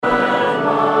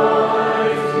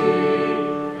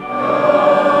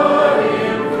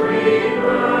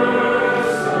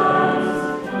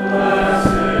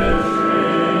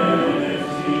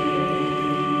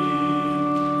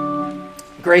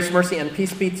Grace, mercy, and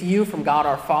peace be to you from God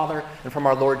our Father and from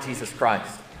our Lord Jesus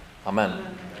Christ. Amen.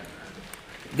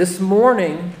 This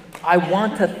morning, I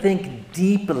want to think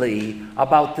deeply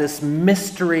about this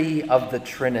mystery of the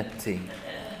Trinity.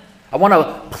 I want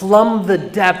to plumb the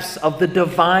depths of the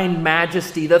divine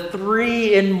majesty, the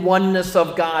three-in-oneness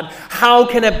of God. How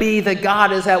can it be that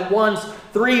God is at once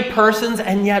three persons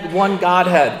and yet one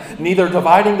Godhead, neither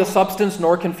dividing the substance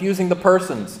nor confusing the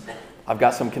persons? I've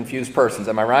got some confused persons,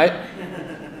 am I right?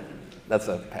 That's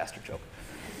a pastor joke.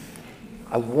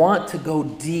 I want to go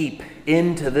deep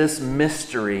into this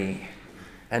mystery,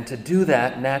 and to do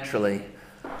that, naturally,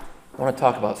 I want to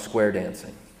talk about square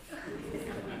dancing.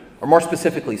 Or more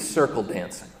specifically, circle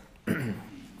dancing.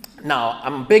 Now,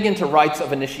 I'm big into rites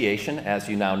of initiation, as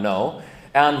you now know,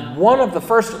 and one of the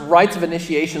first rites of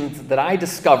initiation that I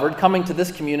discovered coming to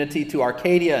this community, to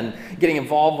Arcadia, and getting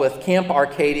involved with Camp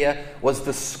Arcadia was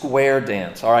the square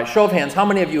dance. All right, show of hands, how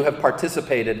many of you have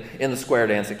participated in the square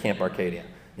dance at Camp Arcadia?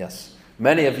 Yes.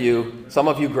 Many of you, some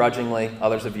of you grudgingly,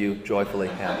 others of you joyfully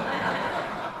have.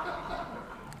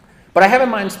 But I have in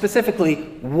mind specifically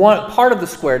one part of the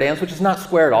square dance, which is not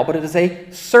square at all, but it is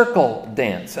a circle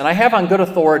dance. And I have on good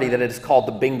authority that it is called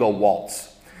the bingo waltz.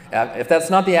 If that's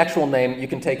not the actual name, you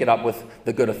can take it up with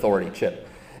the good authority, Chip.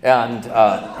 And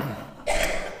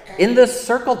in this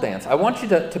circle dance, I want you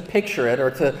to picture it,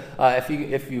 or to,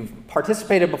 if you've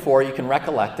participated before, you can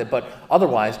recollect it, but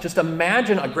otherwise, just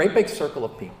imagine a great big circle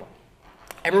of people.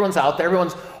 Everyone's out there,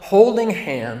 everyone's holding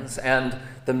hands, and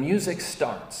the music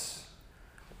starts.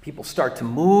 People start to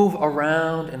move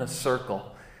around in a circle.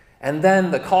 And then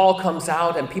the call comes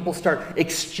out and people start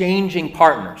exchanging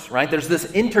partners, right? There's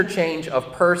this interchange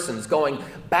of persons going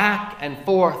back and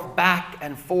forth, back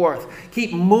and forth.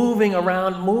 Keep moving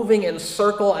around, moving in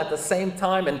circle at the same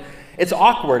time. And it's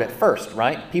awkward at first,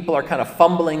 right? People are kind of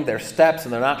fumbling their steps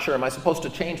and they're not sure, am I supposed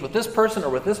to change with this person or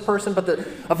with this person? But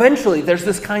eventually there's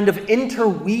this kind of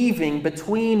interweaving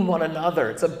between one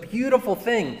another. It's a beautiful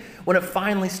thing when it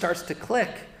finally starts to click.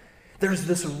 There's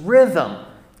this rhythm,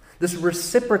 this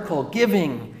reciprocal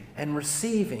giving and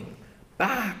receiving,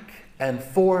 back and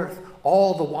forth,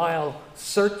 all the while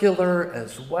circular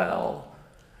as well.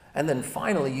 And then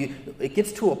finally, it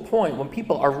gets to a point when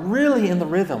people are really in the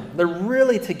rhythm, they're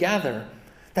really together,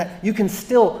 that you can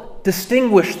still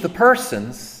distinguish the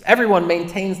persons. Everyone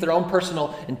maintains their own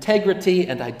personal integrity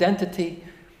and identity,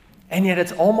 and yet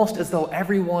it's almost as though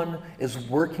everyone is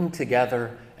working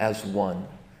together as one.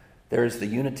 There is the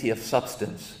unity of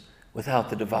substance without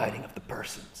the dividing of the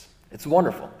persons. It's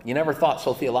wonderful. You never thought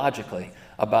so theologically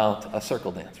about a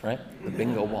circle dance, right? The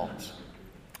bingo waltz.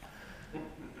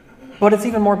 But it's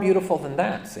even more beautiful than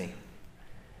that, see?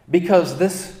 Because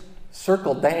this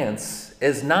circle dance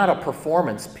is not a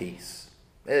performance piece.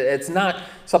 It's not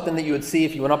something that you would see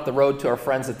if you went up the road to our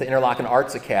friends at the Interlochen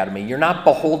Arts Academy. You're not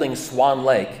beholding Swan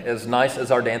Lake, as nice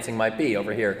as our dancing might be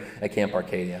over here at Camp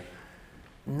Arcadia.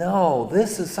 No,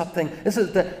 this is something,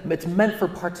 it's meant for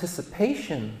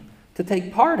participation, to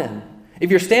take part in.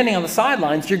 If you're standing on the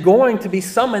sidelines, you're going to be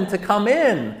summoned to come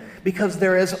in, because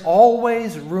there is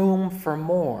always room for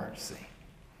more, see.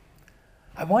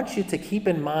 I want you to keep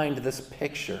in mind this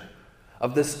picture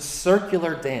of this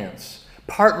circular dance,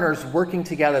 partners working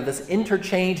together, this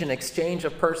interchange and exchange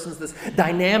of persons, this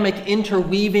dynamic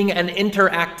interweaving and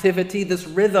interactivity, this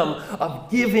rhythm of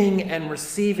giving and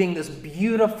receiving, this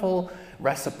beautiful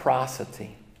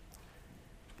reciprocity.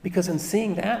 Because in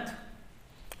seeing that,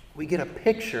 we get a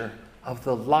picture of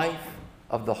the life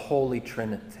of the Holy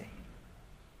Trinity.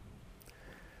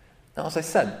 Now, as I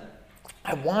said,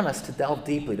 I want us to delve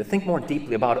deeply, to think more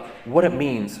deeply about what it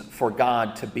means for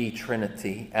God to be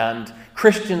Trinity. And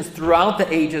Christians throughout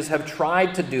the ages have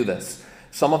tried to do this.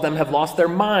 Some of them have lost their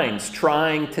minds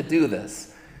trying to do this.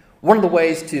 One of the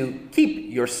ways to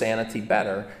keep your sanity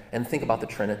better and think about the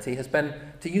Trinity has been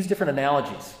to use different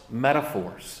analogies,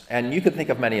 metaphors. And you could think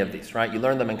of many of these, right? You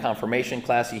learn them in confirmation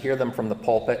class. You hear them from the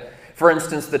pulpit. For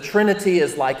instance, the Trinity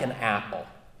is like an apple.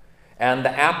 And the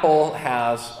apple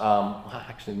has,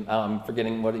 I'm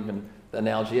forgetting what even the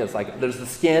analogy is. Like, there's the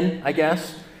skin, I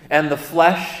guess, and the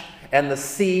flesh, and the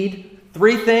seed.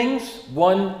 Three things,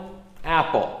 one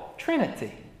apple.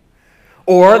 Trinity.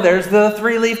 Or there's the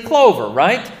three-leaf clover,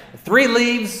 right? 3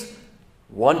 leaves,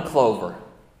 1 clover,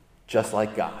 just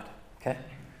like God. Okay?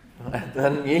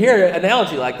 And you hear an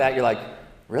analogy like that, you're like,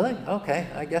 really? Okay,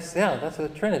 I guess, yeah, that's a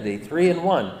Trinity, 3 in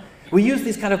 1. We use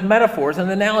these kind of metaphors and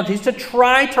analogies to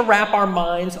try to wrap our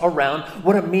minds around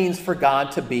what it means for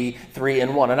God to be 3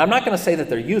 in 1. And I'm not going to say that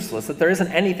they're useless, that there isn't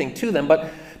anything to them,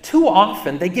 but too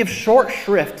often they give short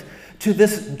shrift to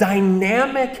this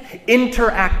dynamic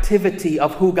interactivity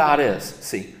of who God is,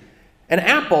 see. An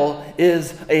apple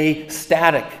is a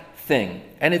static thing,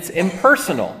 and it's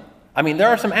impersonal. I mean, there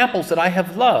are some apples that I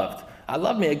have loved. I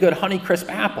love me a good Honeycrisp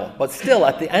apple, but still,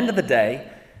 at the end of the day,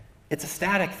 it's a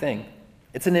static thing.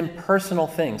 It's an impersonal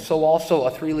thing. So also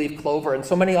a three-leaf clover and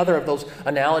so many other of those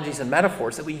analogies and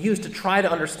metaphors that we use to try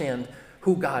to understand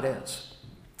who God is.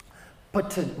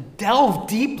 But to delve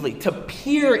deeply, to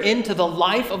peer into the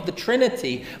life of the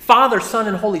Trinity, Father, Son,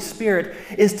 and Holy Spirit,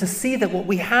 is to see that what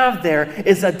we have there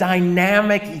is a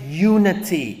dynamic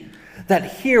unity.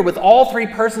 That here, with all three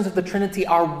persons of the Trinity,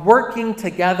 are working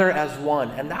together as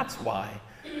one. And that's why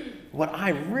what I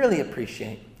really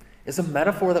appreciate is a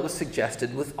metaphor that was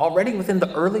suggested already within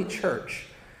the early church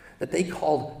that they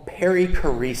called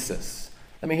perichoresis.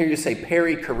 Let me hear you say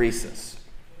perichoresis.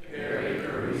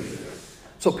 Perichoresis.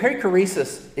 So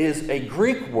perichoresis is a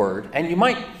Greek word, and you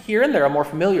might hear in there a more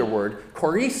familiar word,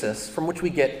 choresis, from which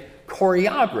we get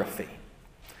choreography.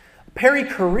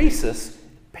 Perichoresis,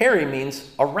 peri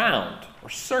means around or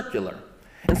circular.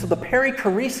 And so the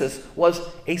perichoresis was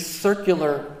a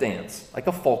circular dance, like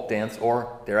a folk dance,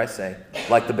 or, dare I say,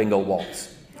 like the bingo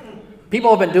waltz. People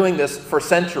have been doing this for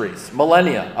centuries,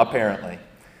 millennia, apparently.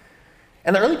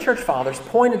 And the early church fathers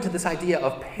pointed to this idea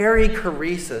of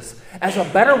perichoresis as a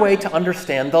better way to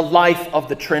understand the life of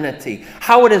the Trinity.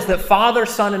 How it is that Father,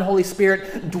 Son, and Holy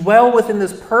Spirit dwell within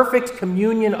this perfect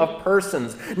communion of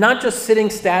persons, not just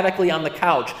sitting statically on the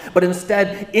couch, but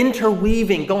instead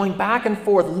interweaving, going back and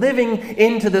forth, living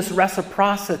into this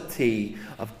reciprocity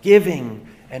of giving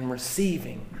and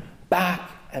receiving,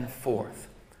 back and forth.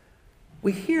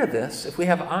 We hear this, if we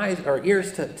have eyes or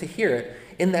ears to hear it,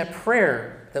 in that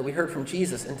prayer that we heard from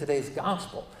Jesus in today's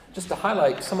gospel. Just to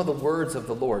highlight some of the words of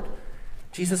the Lord.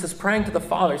 Jesus is praying to the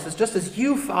Father. He says, just as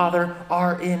you, Father,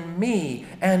 are in me,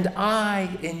 and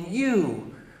I in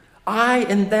you. I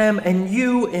in them, and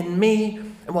you in me.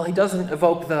 And while he doesn't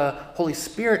evoke the Holy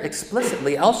Spirit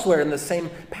explicitly, elsewhere in the same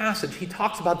passage, he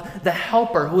talks about the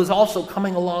Helper who is also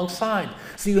coming alongside.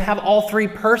 So you have all three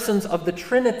persons of the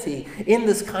Trinity in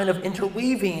this kind of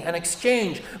interweaving and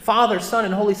exchange. Father, Son,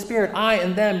 and Holy Spirit, I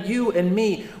and them, you and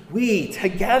me, we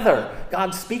together.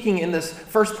 God speaking in this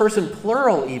first person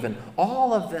plural even.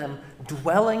 All of them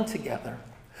dwelling together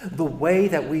the way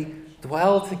that we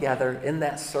dwell together in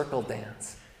that circle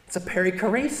dance. It's a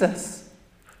perichoresis.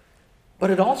 But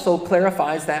it also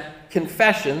clarifies that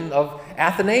confession of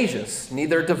Athanasius,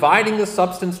 neither dividing the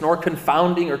substance nor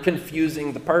confounding or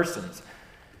confusing the persons.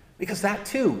 Because that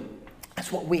too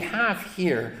is what we have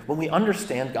here when we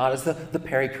understand God as the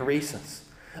perichoresis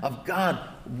of God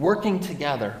working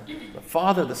together, the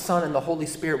Father, the Son, and the Holy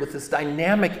Spirit with this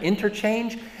dynamic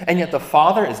interchange, and yet the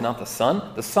Father is not the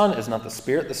Son is not the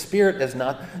Spirit is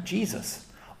not Jesus.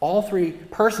 All three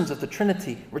persons of the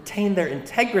Trinity retain their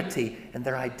integrity and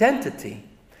their identity,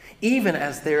 even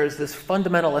as there is this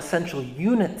fundamental essential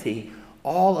unity,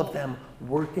 all of them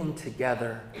working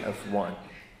together as one.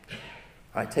 All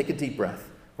right, take a deep breath.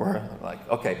 We're like,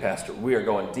 okay, Pastor, we are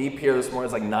going deep here this morning.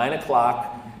 It's like 9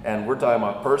 o'clock, and we're talking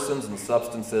about persons and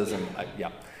substances, and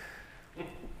yeah.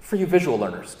 For you visual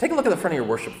learners, take a look at the front of your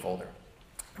worship folder.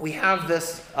 We have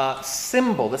this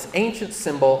symbol, this ancient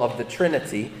symbol of the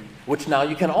Trinity, which now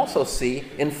you can also see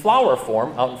in flower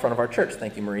form out in front of our church.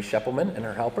 Thank you, Marie Scheppelman and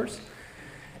her helpers.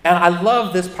 And I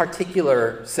love this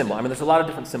particular symbol. I mean, there's a lot of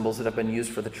different symbols that have been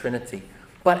used for the Trinity.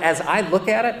 But as I look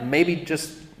at it, maybe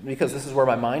just because this is where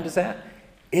my mind is at,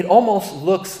 it almost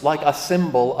looks like a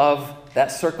symbol of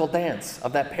that circle dance,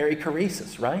 of that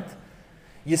perichoresis, right?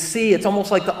 You see, it's almost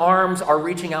like the arms are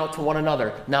reaching out to one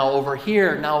another. Now over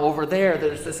here, now over there.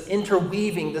 There's this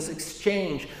interweaving, this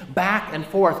exchange, back and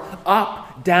forth,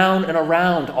 up, down, and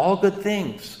around. All good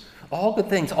things. All good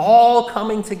things. All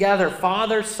coming together.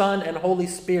 Father, Son, and Holy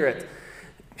Spirit.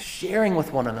 Sharing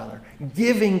with one another.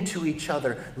 Giving to each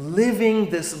other.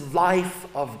 Living this life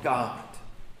of God.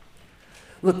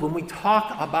 Look, when we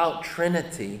talk about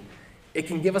Trinity, it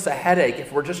can give us a headache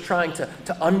if we're just trying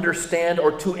to understand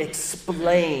or to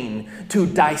explain, to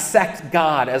dissect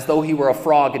God as though he were a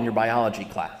frog in your biology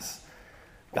class.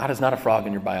 God is not a frog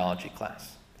in your biology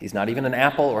class. He's not even an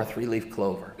apple or a three-leaf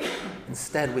clover.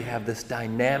 Instead, we have this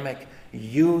dynamic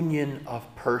union of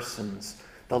persons,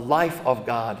 the life of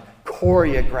God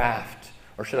choreographed,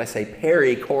 or should I say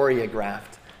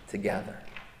peri-choreographed together.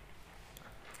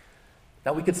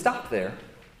 Now, we could stop there.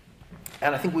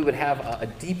 And I think we would have a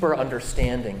deeper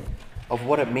understanding of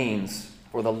what it means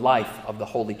for the life of the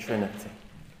Holy Trinity.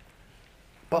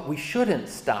 But we shouldn't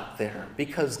stop there,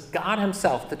 because God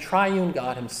himself, the triune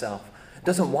God himself,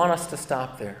 doesn't want us to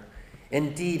stop there.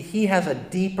 Indeed, he has a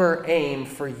deeper aim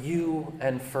for you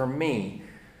and for me,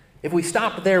 If we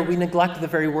stop there, we neglect the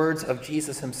very words of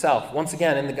Jesus himself. Once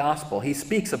again, in the gospel, he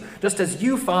speaks of, just as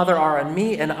you, Father, are in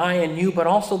me and I in you, but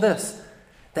also this,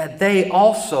 that they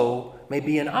also may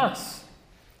be in us.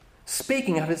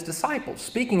 Speaking of his disciples,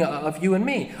 speaking of you and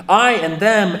me. I and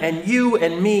them and you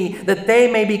and me, that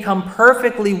they may become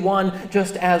perfectly one,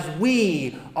 just as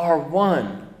we are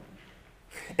one.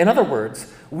 In other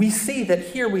words, we see that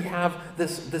here we have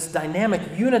this dynamic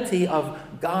unity of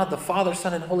God, the Father,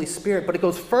 Son, and Holy Spirit, but it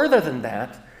goes further than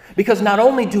that, because not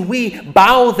only do we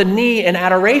bow the knee in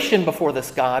adoration before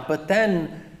this God, but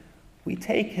then we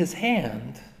take his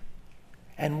hand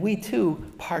and we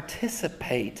too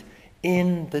participate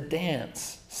in the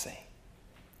dance, see.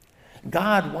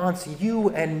 God wants you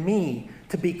and me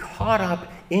to be caught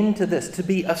up into this, to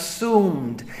be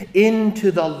assumed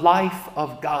into the life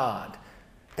of God,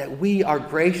 that we are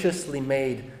graciously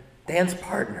made dance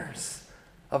partners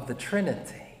of the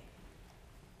Trinity.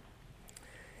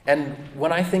 And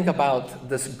when I think about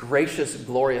this gracious,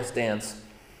 glorious dance,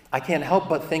 I can't help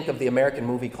but think of the American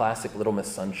movie classic Little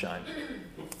Miss Sunshine.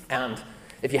 And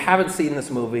if you haven't seen this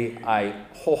movie, I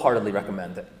wholeheartedly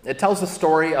recommend it. It tells the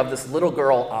story of this little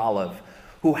girl, Olive,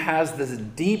 who has this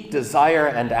deep desire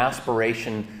and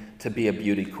aspiration to be a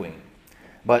beauty queen.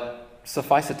 But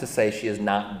suffice it to say, she is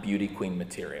not beauty queen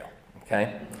material,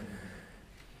 okay?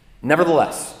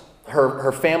 Nevertheless,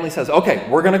 her family says, okay,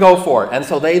 we're going to go for it. And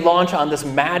so they launch on this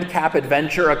madcap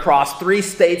adventure across 3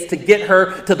 states to get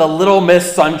her to the Little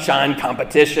Miss Sunshine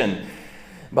competition.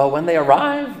 But when they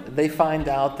arrive, they find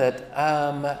out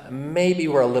that maybe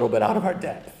we're a little bit out of our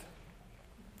depth.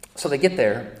 So they get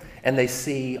there, and they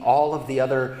see all of the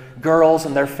other girls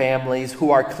and their families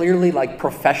who are clearly like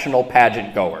professional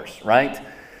pageant goers, right?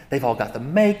 They've all got the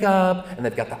makeup, and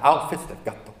they've got the outfits, they've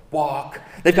got the walk.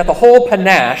 They've got the whole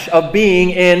panache of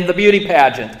being in the beauty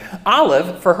pageant.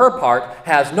 Olive, for her part,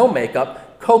 has no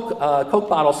makeup, Coke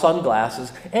bottle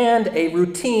sunglasses, and a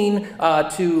routine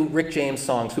to Rick James'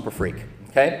 song, Super Freak.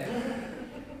 Okay?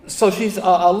 So she's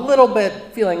a little bit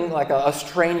feeling like a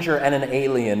stranger and an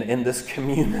alien in this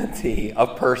community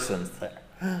of persons there.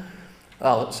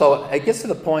 So it gets to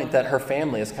the point that her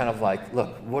family is kind of like,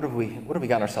 look, what have we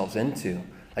gotten ourselves into?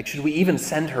 Like, should we even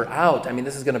send her out? I mean,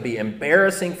 this is going to be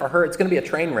embarrassing for her. It's going to be a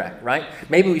train wreck, right?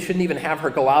 Maybe we shouldn't even have her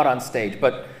go out on stage.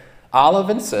 But Olive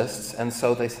insists, and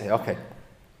so they say, okay,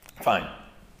 fine,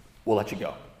 we'll let you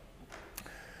go.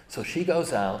 So she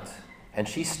goes out, and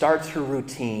she starts her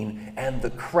routine, and the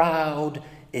crowd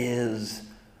is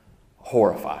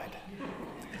horrified.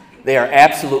 They are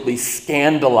absolutely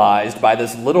scandalized by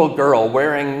this little girl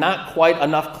wearing not quite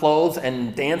enough clothes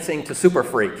and dancing to Super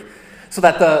Freak. So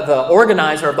that the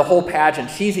organizer of the whole pageant,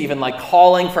 she's even like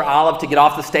calling for Olive to get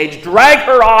off the stage. Drag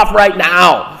her off right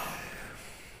now!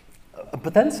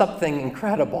 But then something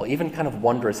incredible, even kind of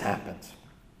wondrous happens.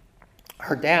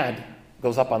 Her dad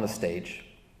goes up on the stage,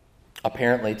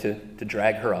 apparently to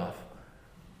drag her off.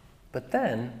 But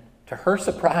then, to her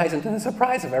surprise and to the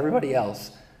surprise of everybody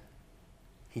else,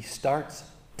 he starts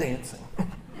dancing.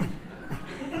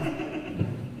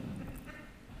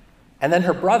 And then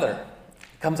her brother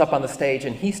comes up on the stage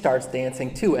and he starts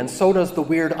dancing too, and so does the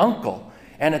weird uncle.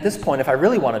 And at this point, if I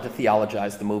really wanted to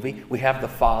theologize the movie, we have the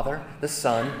Father, the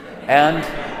Son, and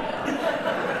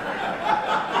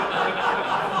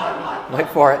wait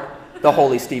for it, the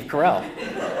Holy Steve Carell.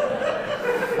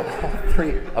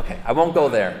 Okay, I won't go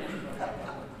there.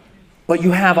 But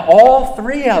you have all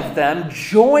 3 of them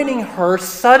joining her,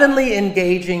 suddenly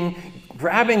engaging,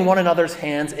 grabbing one another's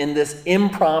hands in this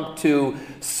impromptu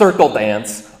circle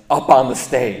dance up on the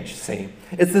stage, see?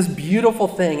 It's this beautiful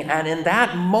thing, and in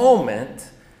that moment,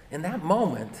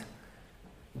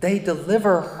 they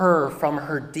deliver her from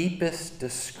her deepest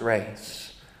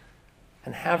disgrace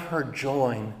and have her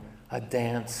join a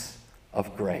dance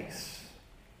of grace,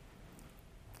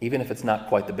 even if it's not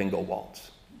quite the bingo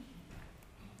waltz.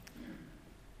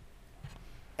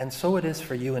 And so it is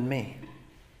for you and me.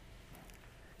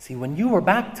 See, when you were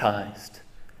baptized,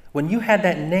 when you had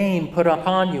that name put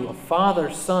upon you of Father,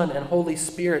 Son, and Holy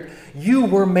Spirit, you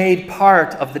were made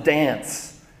part of the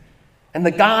dance. And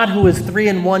the God who is 3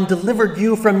 in 1 delivered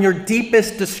you from your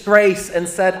deepest disgrace and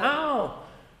said, oh,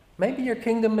 maybe you're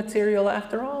kingdom material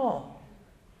after all.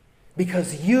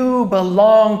 Because you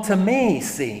belong to me,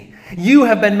 see. You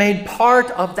have been made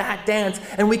part of that dance,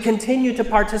 and we continue to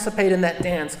participate in that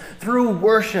dance through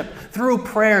worship, through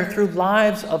prayer, through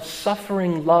lives of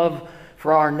suffering love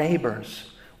for our neighbors.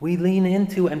 We lean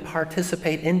into and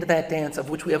participate into that dance of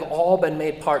which we have all been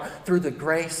made part through the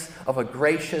grace of a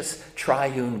gracious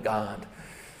triune God.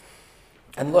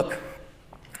 And look,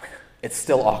 it's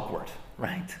still awkward,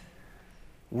 right?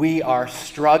 We are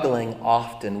struggling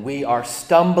often. We are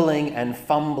stumbling and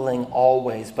fumbling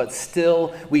always. But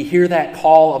still, we hear that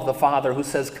call of the Father who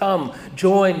says, come,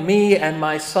 join me and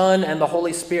my Son and the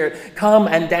Holy Spirit. Come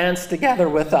and dance together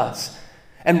with us.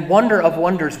 And wonder of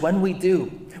wonders, when we do,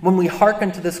 when we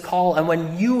hearken to this call, and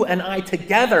when you and I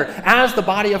together, as the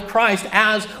body of Christ,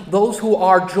 as those who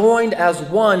are joined as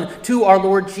one to our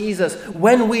Lord Jesus,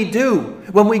 when we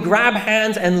grab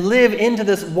hands and live into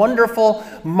this wonderful,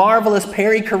 marvelous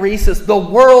perichoresis, the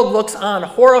world looks on,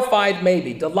 horrified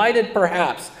maybe, delighted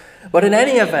perhaps, but in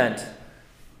any event,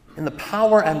 in the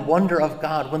power and wonder of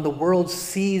God, when the world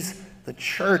sees the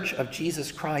church of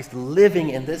Jesus Christ living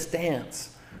in this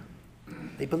dance,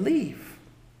 they believe.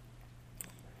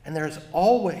 And there's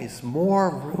always more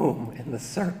room in the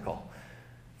circle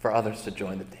for others to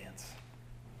join the dance.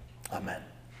 Amen.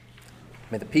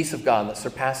 May the peace of God that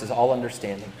surpasses all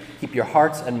understanding keep your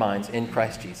hearts and minds in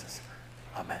Christ Jesus.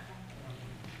 Amen.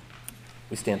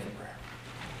 We stand for prayer.